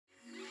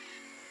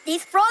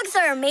These frogs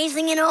are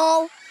amazing and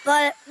all,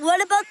 but what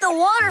about the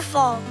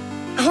waterfall?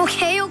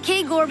 Okay,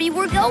 Gorby,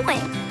 we're going.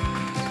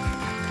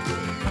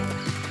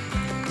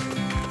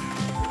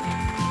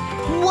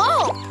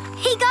 Whoa!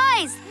 Hey,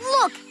 guys,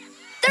 look!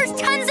 There's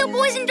tons of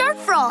poison dart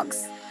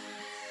frogs.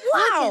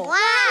 Wow!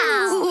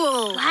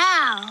 Wow!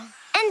 Wow!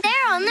 And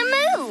they're on the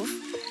move.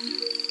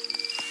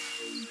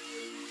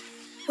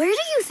 Where do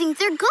you think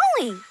they're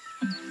going?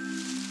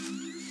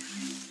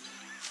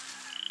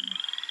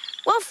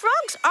 Well,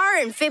 frogs are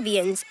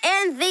amphibians,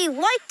 and they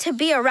like to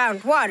be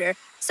around water.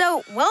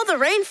 So, while the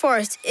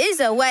rainforest is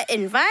a wet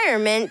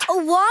environment, A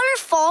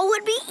waterfall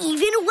would be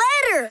even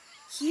wetter.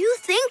 You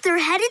think they're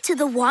headed to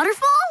the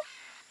waterfall?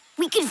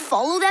 We could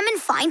follow them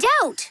and find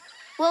out.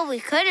 Well,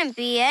 we couldn't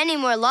be any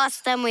more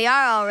lost than we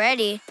are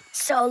already.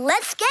 So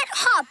let's get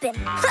hopping.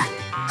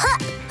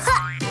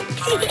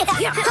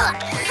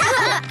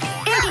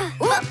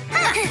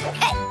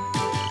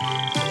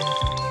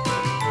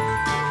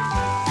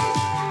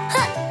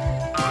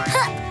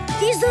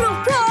 These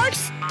little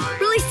frogs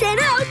really stand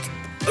out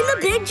in the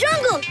big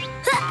jungle.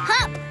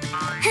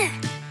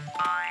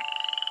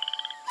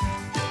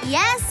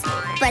 Yes,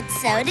 but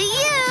so do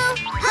you.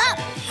 Hop,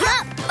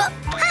 hop, hop,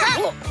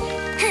 hop.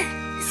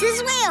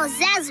 This way or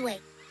that way?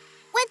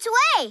 Which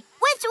way?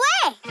 Which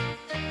way?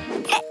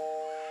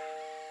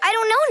 I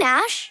don't know,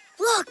 Nash.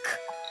 Look.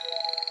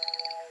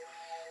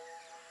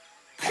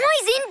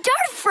 Poison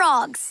dart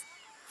frogs.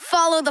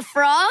 Follow the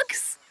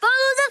frogs?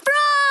 Follow the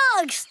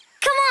frogs.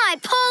 Come on,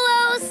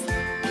 Polos.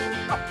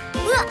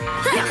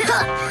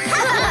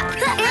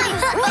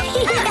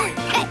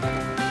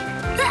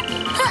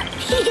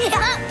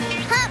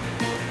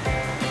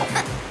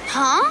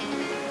 Huh?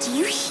 Do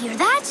you hear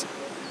that?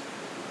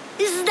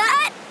 Is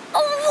that a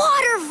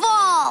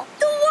waterfall?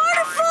 The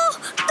waterfall!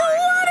 The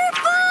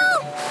waterfall!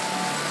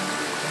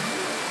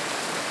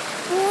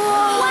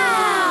 Whoa.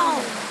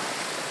 Wow!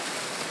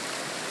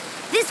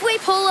 This way,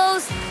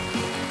 Polos.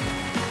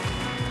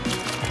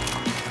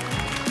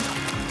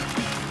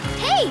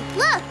 Hey,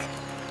 look!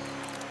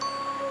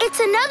 It's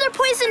another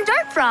poison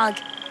dart frog.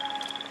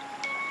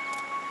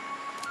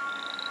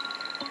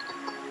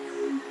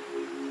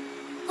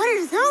 What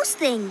are those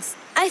things?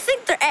 I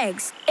think they're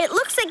eggs. It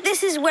looks like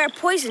this is where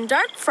poison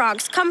dart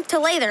frogs come to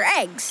lay their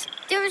eggs.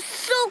 They're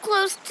so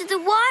close to the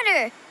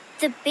water.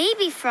 The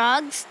baby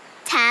frogs,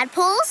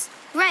 tadpoles?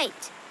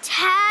 Right.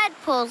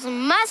 Tadpoles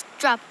must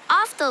drop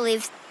off the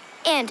leaves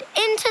and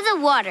into the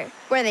water,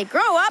 where they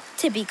grow up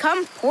to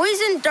become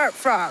poison dart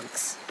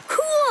frogs.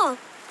 Cool!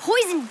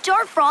 Poison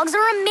dart frogs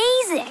are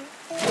amazing.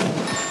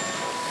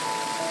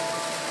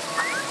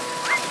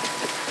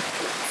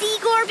 See,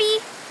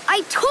 Gorby?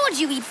 I told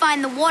you we'd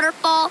find the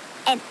waterfall,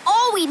 and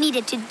all we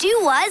needed to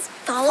do was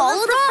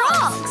follow the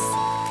frogs.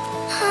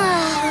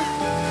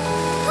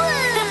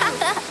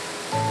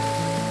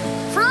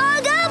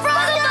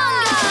 Frog-a-frog-a!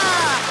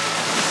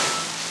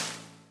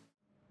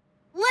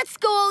 Let's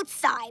go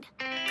outside.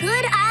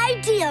 Good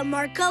idea,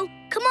 Marco.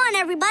 Come on,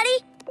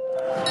 everybody.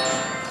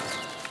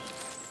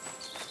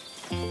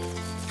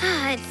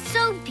 It's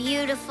so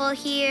beautiful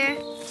here.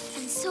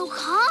 And so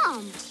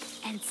calm.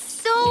 And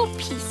so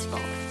peaceful.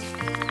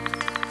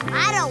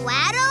 Waddle,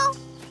 waddle.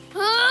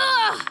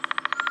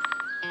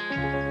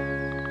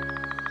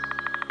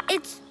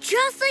 It's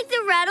just like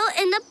the rattle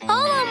in the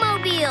Polo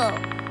Mobile.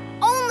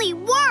 Only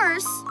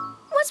worse.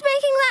 What's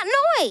making that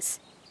noise?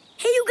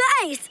 Hey, you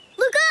guys,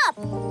 look up.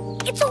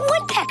 It's a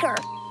woodpecker.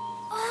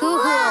 Cool.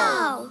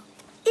 Wow.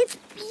 It's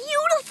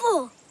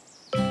beautiful.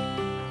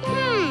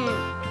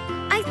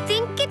 I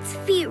think its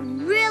feet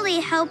really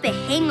help it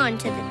hang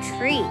onto the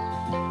tree.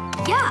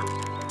 Yeah,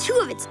 2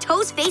 of its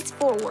toes face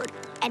forward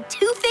and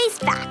 2 face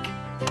back.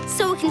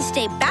 So it can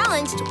stay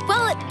balanced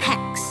while it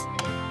pecks.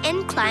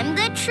 And climb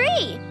the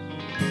tree.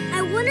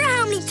 I wonder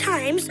how many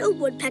times a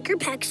woodpecker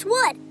pecks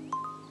wood.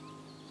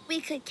 We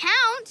could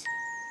count.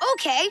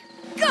 Okay,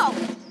 go. 1,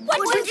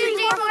 2, 3,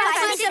 4,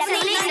 5, 6, 7,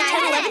 8,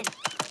 9,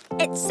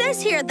 10. It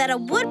says here that a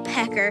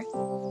woodpecker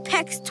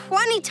pecks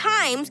 20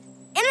 times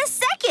in a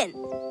second.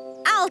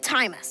 I'll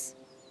time us.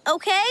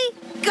 Okay?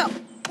 Go. 1, 2,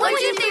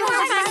 3, 4,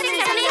 5, 6,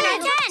 7, 8,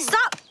 9, 10.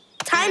 Stop.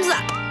 Time's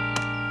up.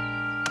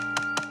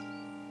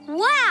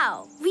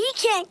 Wow, we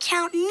can't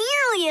count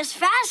nearly as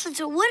fast as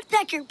a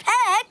woodpecker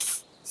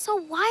pecks. So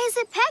why is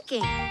it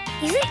pecking?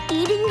 Is it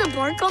eating the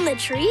bark on the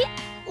tree?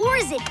 Or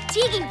is it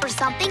digging for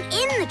something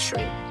in the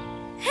tree?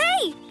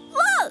 Hey,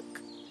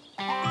 look!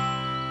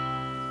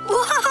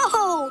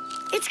 Whoa!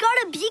 It's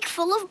got a beak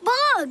full of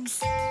bugs.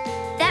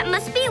 That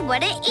must be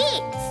what it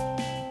eats.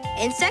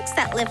 Insects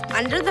that live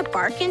under the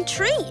bark in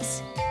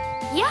trees.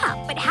 Yeah,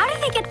 but how do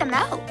they get them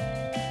out?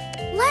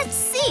 Let's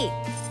see.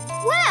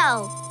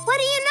 Well, what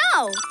do you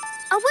know?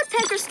 A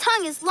woodpecker's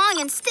tongue is long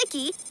and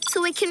sticky,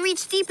 so it can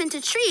reach deep into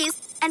trees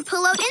and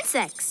pull out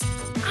insects.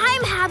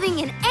 I'm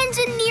having an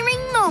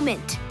engineering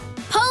moment.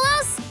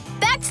 Polos,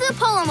 back to the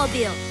Polo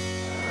Mobile.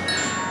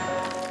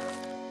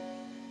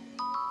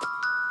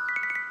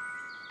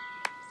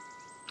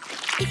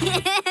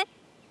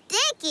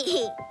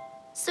 Dicky!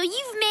 So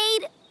you've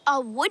made a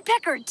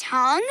woodpecker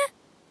tongue?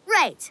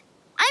 Right.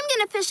 I'm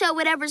gonna fish out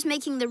whatever's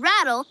making the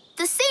rattle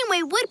the same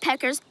way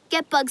woodpeckers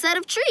get bugs out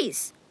of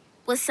trees,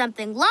 with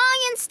something long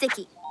and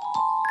sticky.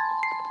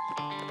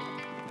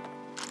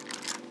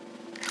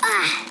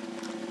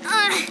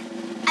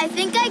 I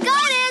think I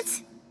got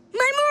it!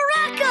 My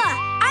maraca!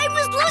 I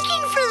was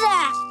looking for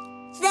that!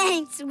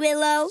 Thanks,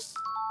 Willow.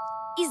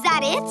 Is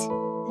that it?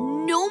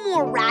 No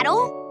more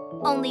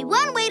rattle? Only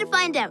one way to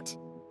find out.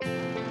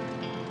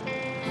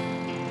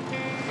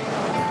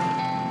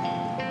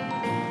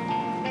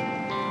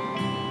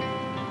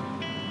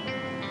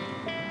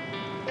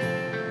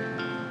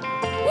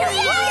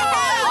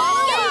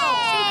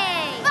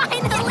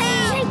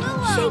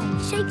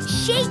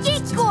 Shake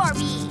it,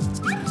 Gorby!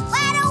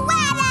 Waddle,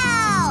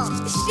 waddle!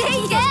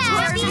 Shake it,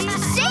 Gorby!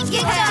 Shake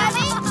it,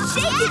 Gorby!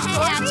 Shake it,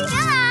 Gorby!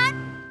 Come on!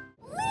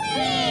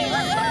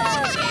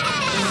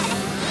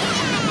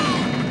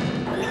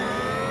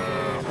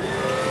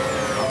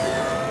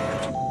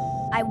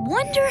 I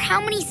wonder how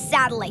many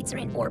satellites are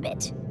in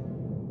orbit.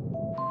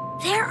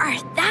 There are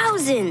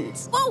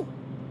thousands. Whoa!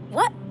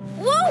 What?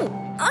 Whoa!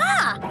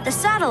 The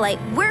satellite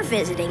we're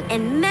visiting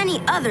and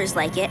many others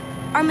like it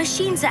are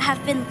machines that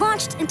have been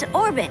launched into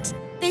orbit.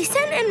 They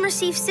send and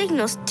receive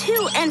signals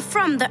to and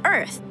from the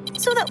Earth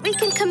so that we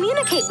can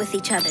communicate with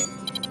each other.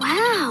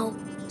 Wow!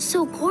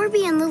 So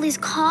Gorby and Lily's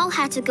call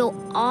had to go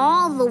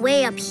all the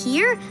way up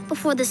here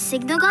before the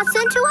signal got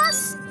sent to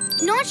us?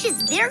 Not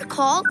just their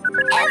call,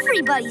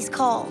 everybody's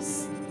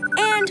calls.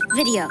 And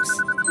videos.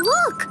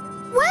 Look!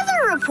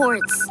 Weather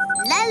reports!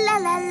 La la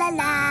la la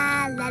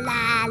la la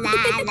la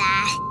la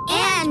la.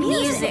 And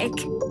music.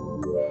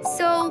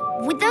 So,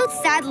 without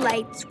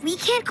satellites, we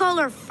can't call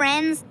our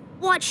friends,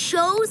 watch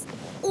shows,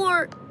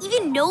 or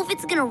even know if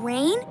it's gonna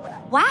rain?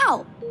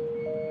 Wow!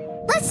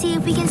 Let's see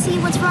if we can see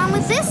what's wrong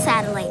with this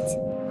satellite.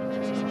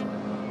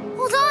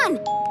 Hold on!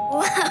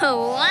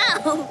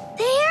 Wow!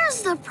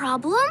 There's the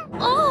problem.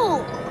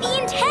 Oh,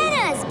 the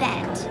antenna is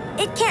bent.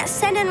 It can't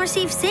send and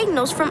receive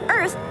signals from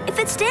Earth if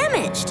it's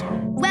damaged.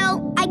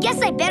 Well, I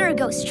guess I better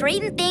go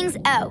straighten things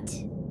out.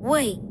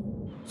 Wait,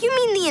 you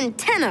mean the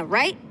antenna,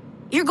 right?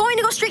 You're going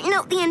to go straighten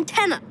out the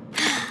antenna.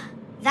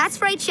 That's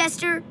right,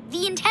 Chester,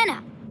 the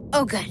antenna.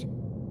 Oh, good.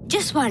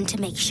 Just wanted to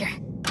make sure.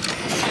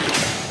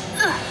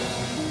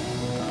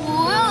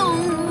 Whoa!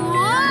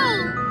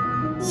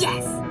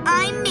 Yes,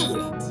 I made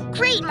it.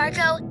 Great,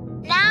 Marco.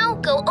 Now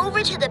go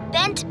over to the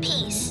bent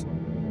piece.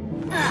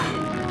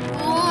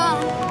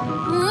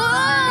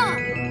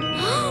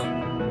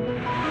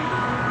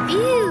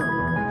 Phew.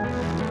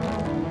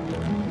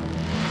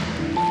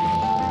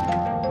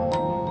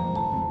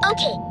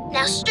 Okay,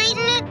 now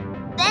straighten it,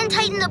 then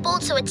tighten the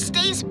bolt so it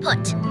stays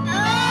put.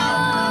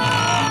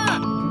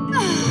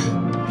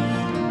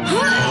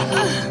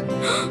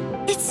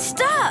 It's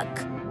stuck.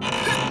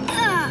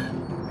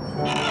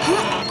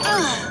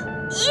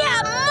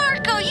 Yeah,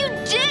 Marco, you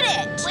did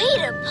it! Way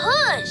to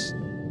push.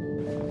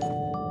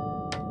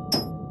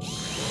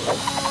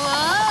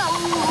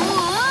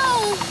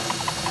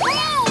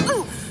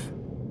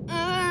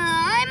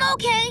 I'm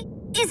okay.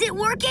 Is it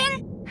working?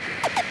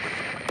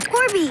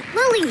 Gorby,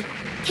 Lily,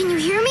 can you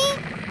hear me?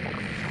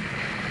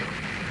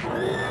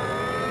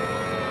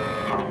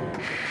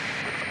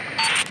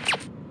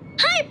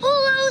 Hi,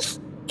 Polos!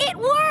 It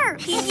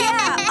worked!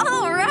 Yeah,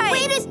 all right.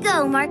 Way to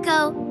go,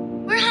 Marco.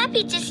 We're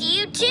happy to see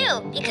you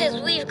too,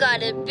 because we've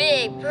got a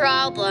big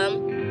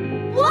problem.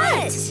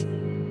 What?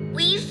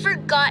 We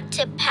forgot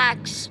to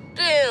pack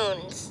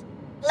spoons.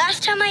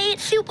 Last time I ate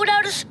soup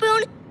without a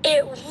spoon,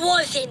 it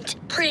wasn't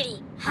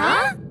pretty.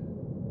 Huh?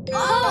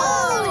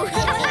 Oh!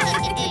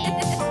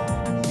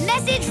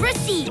 Message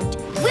received.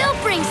 We'll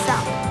bring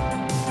some.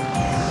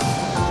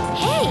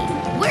 Hey,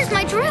 where's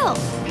my drill?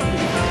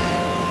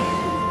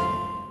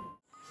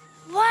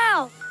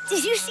 Wow,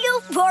 did you see how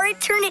far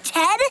it turned its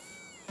head?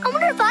 I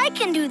wonder if I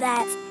can do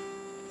that.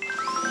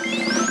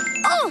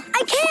 Oh,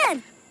 I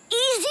can!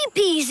 Easy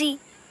peasy.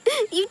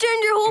 You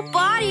turned your whole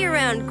body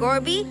around,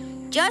 Gorby.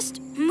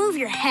 Just move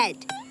your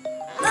head.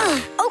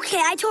 Okay,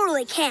 I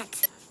totally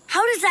can't.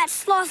 How does that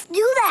sloth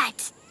do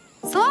that?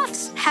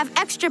 Sloths have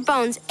extra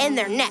bones in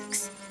their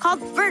necks,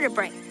 called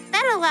vertebrae.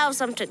 That allows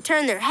them to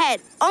turn their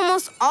head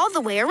almost all the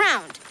way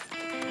around.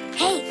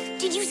 Hey,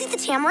 did you see the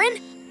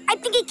tamarin? I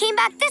think it came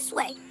back this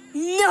way.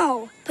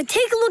 No, but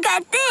take a look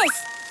at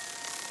this.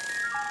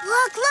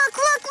 Look, look,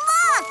 look,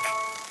 look!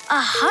 A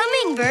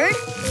hummingbird?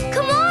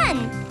 Come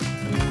on!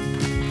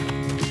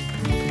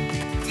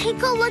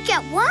 Take a look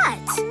at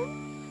what?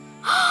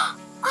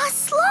 A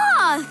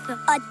sloth!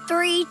 A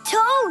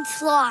three-toed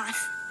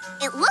sloth.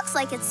 It looks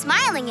like it's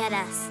smiling at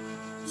us.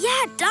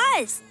 Yeah, it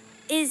does.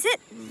 Is it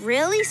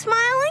really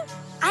smiling?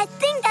 I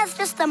think that's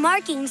just the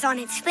markings on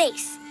its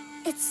face.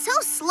 It's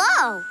so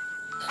slow.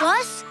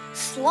 Plus,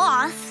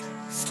 sloths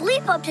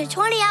sleep up to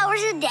 20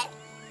 hours a day.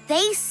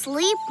 They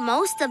sleep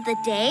most of the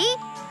day?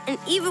 And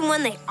even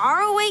when they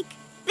are awake,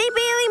 they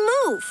barely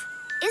move.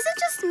 Is it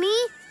just me,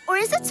 or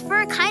is its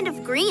fur kind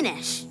of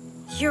greenish?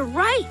 You're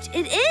right,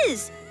 it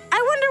is.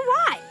 I wonder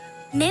why.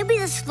 Maybe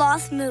the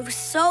sloth moves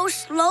so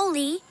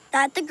slowly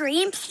that the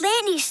green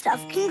planty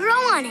stuff can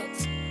grow on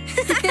it.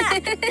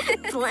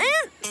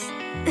 Plants?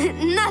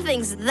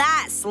 Nothing's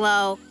that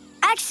slow.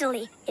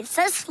 Actually, it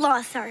says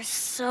sloths are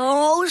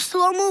so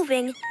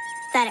slow-moving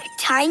that a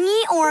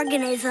tiny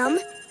organism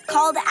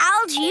called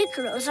algae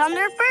grows on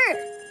their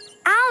fur.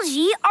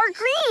 Algae are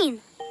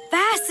green.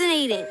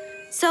 Fascinating.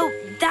 So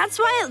that's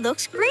why it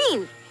looks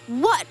green.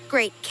 What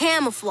great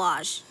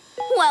camouflage.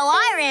 Well,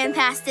 I ran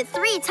past it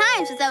 3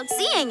 times without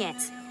seeing it.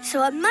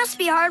 So it must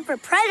be hard for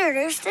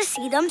predators to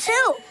see them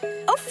too.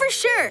 Oh, for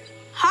sure.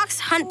 Hawks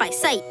hunt by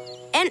sight,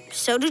 and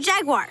so do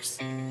jaguars.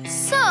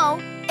 So,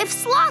 if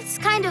sloths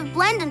kind of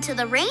blend into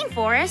the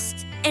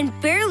rainforest and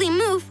barely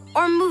move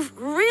or move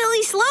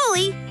really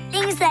slowly,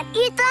 things that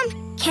eat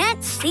them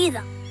can't see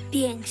them.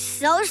 Being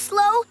so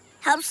slow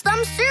helps them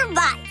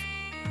survive.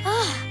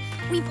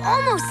 we've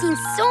almost seen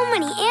so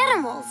many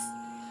animals.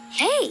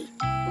 Hey,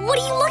 what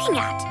are you looking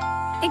at?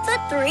 It's a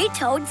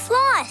 3-toed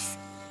sloth.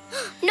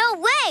 No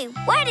way!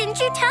 Why didn't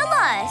you tell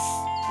us?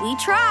 we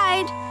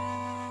tried.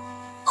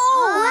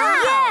 Oh,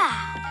 Wow.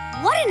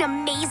 yeah! What an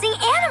amazing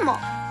animal!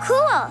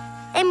 Cool.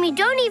 And we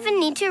don't even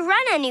need to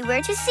run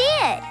anywhere to see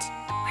it.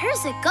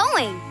 Where's it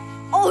going?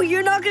 Oh,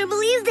 you're not going to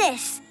believe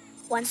this.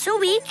 Once a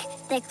week,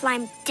 they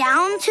climb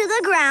down to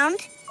the ground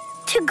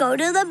to go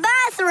to the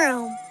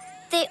bathroom.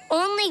 They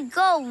only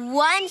go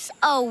once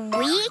a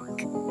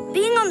week?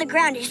 Being on the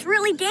ground is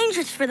really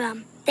dangerous for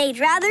them. They'd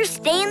rather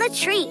stay in the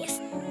trees.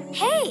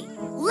 Hey,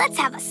 let's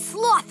have a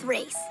sloth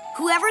race.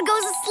 Whoever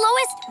goes the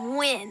slowest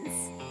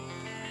wins.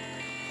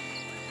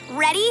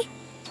 Ready?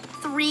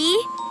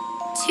 3,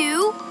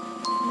 2,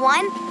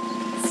 1,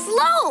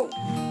 slow!